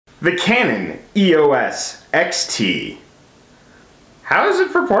The Canon EOS XT. How is it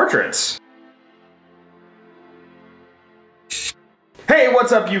for portraits? Hey,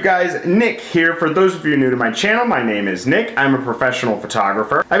 what's up you guys? Nick here. For those of you new to my channel, my name is Nick. I'm a professional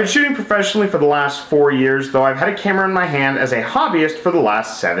photographer. I've been shooting professionally for the last 4 years, though I've had a camera in my hand as a hobbyist for the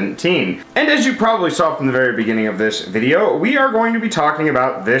last 17. And as you probably saw from the very beginning of this video, we are going to be talking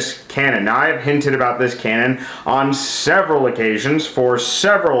about this Canon. Now, I have hinted about this Canon on several occasions for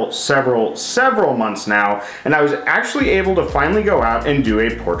several months now, and I was actually able to finally go out and do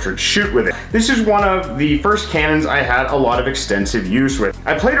a portrait shoot with it. This is one of the first Canons I had a lot of extensive use with.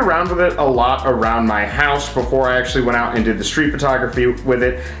 I played around with it a lot around my house before I actually went out and did the street photography with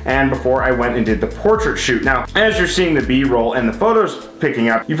it, and before I went and did the portrait shoot. Now, as you're seeing the B-roll and the photos picking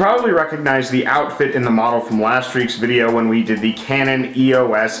up, you probably recognize the outfit in the model from last week's video when we did the Canon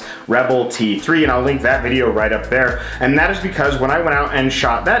EOS Rebel XT, and I'll link that video right up there. And that is because when I went out and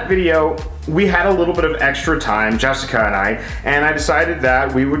shot that video, we had a little bit of extra time, Jessica and I decided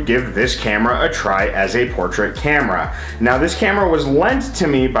that we would give this camera a try as a portrait camera. Now, this camera was lent to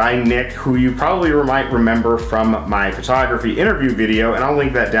me by Nick, who you probably might remember from my photography interview video, and I'll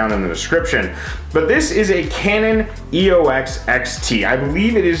link that down in the description. But this is a Canon EOS XT. I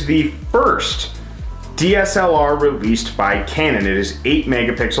believe it is the first DSLR released by Canon. It is 8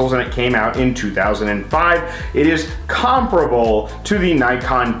 megapixels and it came out in 2005. It is comparable to the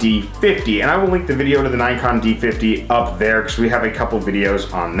Nikon D50, and I will link the video to the Nikon D50 up there because we have a couple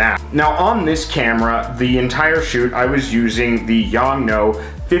videos on that. Now, on this camera, the entire shoot, I was using the Yongnuo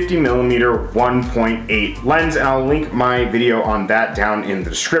 50mm 1.8 lens, and I'll link my video on that down in the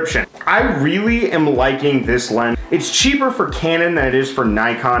description. I really am liking this lens. It's cheaper for Canon than it is for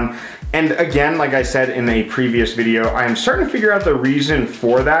Nikon. And again, like I said in a previous video, I am starting to figure out the reason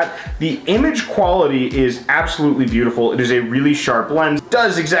for that. The image quality is absolutely beautiful. It is a really sharp lens,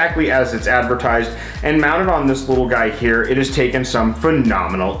 does exactly as it's advertised, and mounted on this little guy here, it has taken some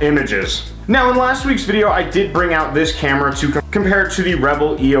phenomenal images. Now, in last week's video, I did bring out this camera to compare it to the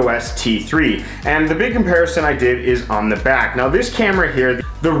Rebel EOS T3, and the big comparison I did is on the back. Now, this camera here,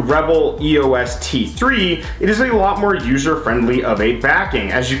 the Rebel EOS T3, it is a lot more user-friendly of a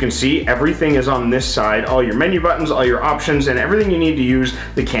backing. As you can see, everything is on this side, all your menu buttons, all your options, and everything you need to use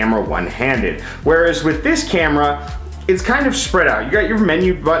the camera one-handed. Whereas with this camera, it's kind of spread out. You got your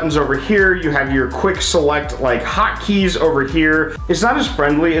menu buttons over here, you have your quick select like hotkeys over here. It's not as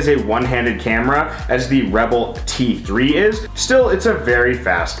friendly as a one-handed camera as the Rebel T3 is. Still, it's a very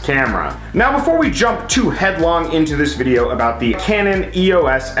fast camera. Now, before we jump too headlong into this video about the Canon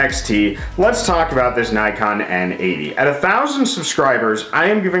EOS XT, let's talk about this Nikon N80. At 1,000 subscribers, I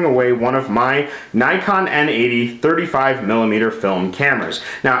am giving away one of my Nikon N80 35mm film cameras.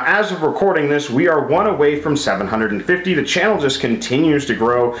 Now, as of recording this, we are one away from 750. The channel just continues to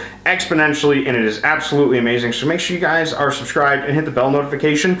grow exponentially, and it is absolutely amazing. So make sure you guys are subscribed and hit the bell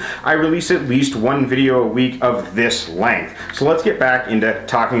notification. I release at least one video a week of this length. So let's get back into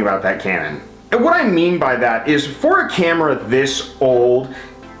talking about that Canon. And what I mean by that is, for a camera this old,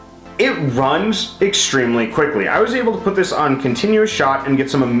 it runs extremely quickly. I was able to put this on continuous shot and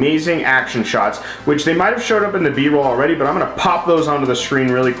get some amazing action shots, which they might have showed up in the B-roll already, but I'm gonna pop those onto the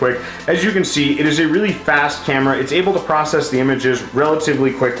screen really quick. As you can see, it is a really fast camera. It's able to process the images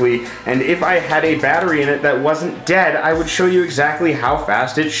relatively quickly, and if I had a battery in it that wasn't dead, I would show you exactly how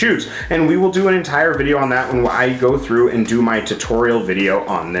fast it shoots. And we will do an entire video on that when I go through and do my tutorial video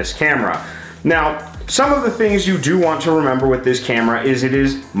on this camera. Now, some of the things you do want to remember with this camera is it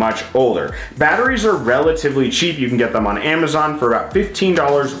is much older. Batteries are relatively cheap. You can get them on Amazon for about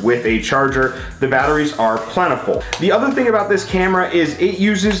 $15 with a charger. The batteries are plentiful. The other thing about this camera is it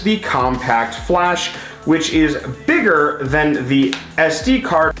uses the compact flash, which is bigger than the SD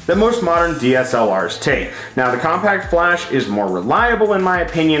card that most modern DSLRs take. Now, the compact flash is more reliable in my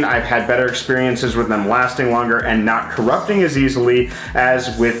opinion. I've had better experiences with them lasting longer and not corrupting as easily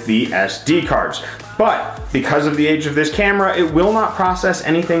as with the SD cards. But because of the age of this camera, it will not process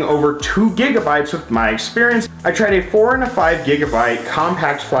anything over 2 gigabytes with my experience. I tried a 4 and a 5 gigabyte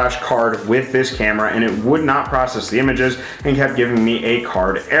compact flash card with this camera, and it would not process the images and kept giving me a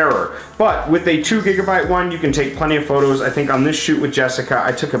card error. But with a 2 gigabyte one, you can take plenty of photos. I think on this shoot with Jessica,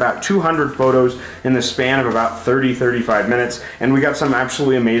 I took about 200 photos in the span of about 30-35 minutes, and we got some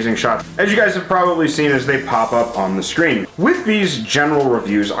absolutely amazing shots, as you guys have probably seen as they pop up on the screen. With these general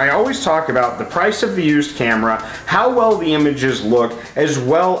reviews, I always talk about the price of of the used camera, how well the images look, as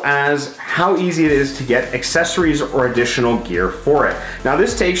well as how easy it is to get accessories or additional gear for it. Now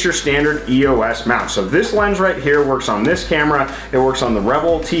this takes your standard EOS mount. So this lens right here works on this camera, it works on the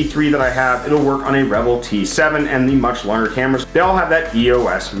Rebel T3 that I have, it'll work on a Rebel T7 and the much longer cameras. They all have that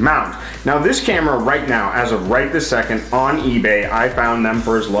EOS mount. Now this camera right now, as of right this second on eBay, I found them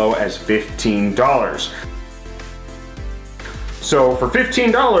for as low as $15. So for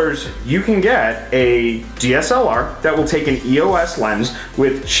 $15, you can get a DSLR that will take an EOS lens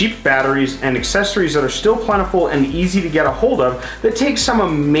with cheap batteries and accessories that are still plentiful and easy to get a hold of, that takes some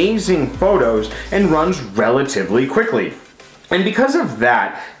amazing photos and runs relatively quickly. And because of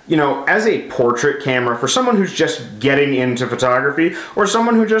that, you know, as a portrait camera, for someone who's just getting into photography or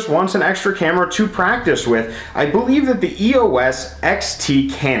someone who just wants an extra camera to practice with, I believe that the EOS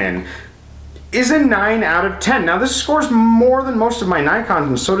XT Canon is a 9 out of 10. Now this scores more than most of my Nikons,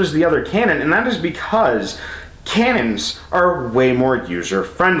 and so does the other Canon, and that is because Canons are way more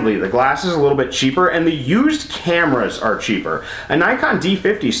user-friendly. The glass is a little bit cheaper, and the used cameras are cheaper. A Nikon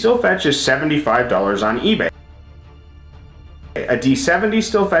D50 still fetches $75 on eBay. A D70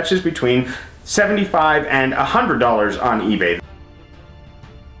 still fetches between $75 and $100 on eBay.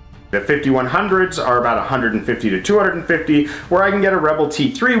 The 5100s are about $150 to $250, where I can get a Rebel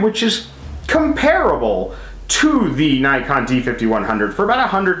T3, which is comparable to the Nikon D5100 for about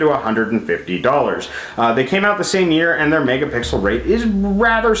 $100 to $150. They came out the same year, and their megapixel rate is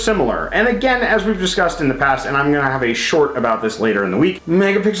rather similar. And again, as we've discussed in the past, and I'm going to have a short about this later in the week,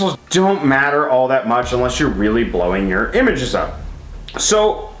 megapixels don't matter all that much unless you're really blowing your images up.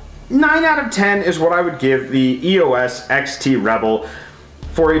 So 9 out of 10 is what I would give the EOS XT Rebel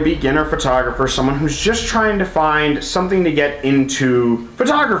for a beginner photographer, someone who's just trying to find something to get into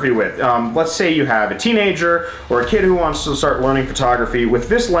photography with. Let's say you have a teenager or a kid who wants to start learning photography. With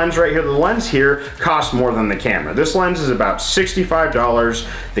this lens right here, the lens here costs more than the camera. This lens is about $65.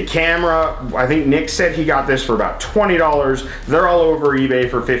 The camera, I think Nick said he got this for about $20. They're all over eBay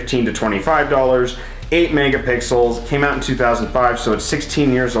for $15 to $25. 8 megapixels, came out in 2005, so it's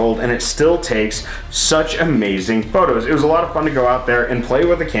 16 years old, and it still takes such amazing photos. It was a lot of fun to go out there and play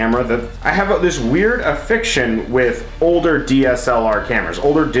with a camera. That I have this weird affection with older DSLR cameras,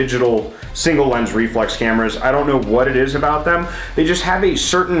 older digital single lens reflex cameras. I don't know what it is about them. They just have a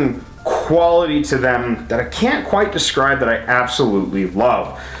certain quality to them that I can't quite describe, that I absolutely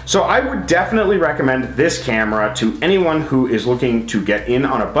love. So I would definitely recommend this camera to anyone who is looking to get in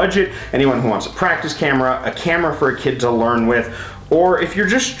on a budget, anyone who wants a practice camera, a camera for a kid to learn with, or if you're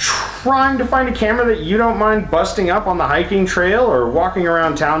just trying to find a camera that you don't mind busting up on the hiking trail or walking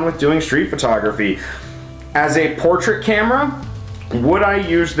around town with doing street photography. As a portrait camera, would I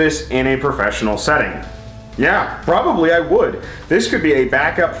use this in a professional setting? Yeah, probably I would. This could be a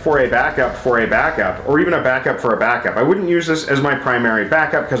backup for a backup for a backup, or even a backup for a backup. I wouldn't use this as my primary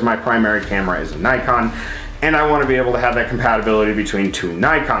backup because my primary camera is a Nikon, and I want to be able to have that compatibility between two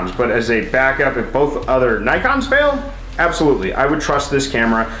Nikons. But as a backup, if both other Nikons fail, absolutely, I would trust this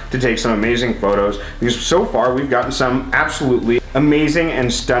camera to take some amazing photos, because so far we've gotten some absolutely amazing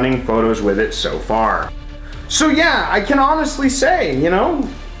and stunning photos with it so far. So yeah, I can honestly say, you know,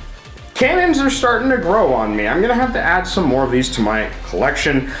 Canons are starting to grow on me. I'm gonna have to add some more of these to my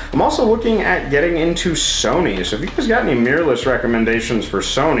collection. I'm also looking at getting into Sony, so if you guys got any mirrorless recommendations for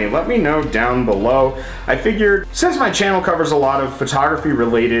Sony, let me know down below. I figured, since my channel covers a lot of photography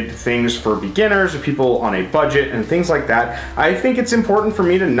related things for beginners or people on a budget and things like that, I think it's important for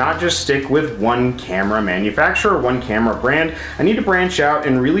me to not just stick with one camera manufacturer, one camera brand. I need to branch out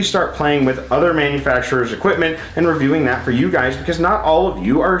and really start playing with other manufacturers' equipment and reviewing that for you guys, because not all of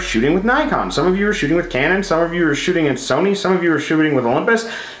you are shooting with Nikon. Some of you are shooting with Canon, some of you are shooting at Sony, some of you are shooting with Olympus,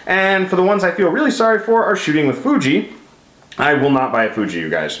 and for the ones I feel really sorry for are shooting with Fuji. I will not buy a Fuji, you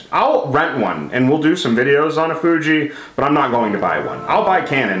guys. I'll rent one, and we'll do some videos on a Fuji, but I'm not going to buy one. I'll buy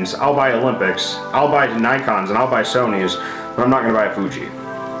Canons, I'll buy Olympics, I'll buy Nikons, and I'll buy Sonys, but I'm not going to buy a Fuji.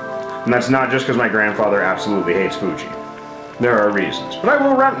 And that's not just because my grandfather absolutely hates Fuji. There are reasons, but I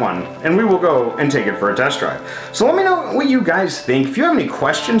will rent one, and we will go and take it for a test drive. So let me know what you guys think. If you have any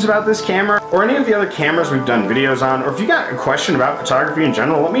questions about this camera, or any of the other cameras we've done videos on, or if you got a question about photography in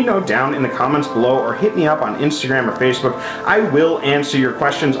general, let me know down in the comments below, or hit me up on Instagram or Facebook. I will answer your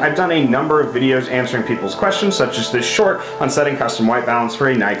questions. I've done a number of videos answering people's questions, such as this short on setting custom white balance for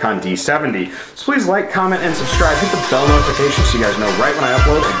a Nikon D70. So please like, comment, and subscribe. Hit the bell notification so you guys know right when I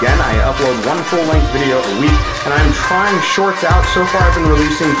upload. Again, I upload one full-length video a week, and I'm trying short works out. So far I've been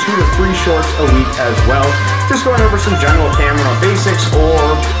releasing 2 to 3 shorts a week as well, just going over some general camera basics or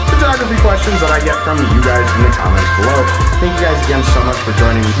photography questions that I get from you guys in the comments below. Thank you guys again so much for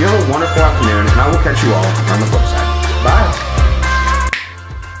joining me. You have a wonderful afternoon, and I will catch you all on the flip side. Bye!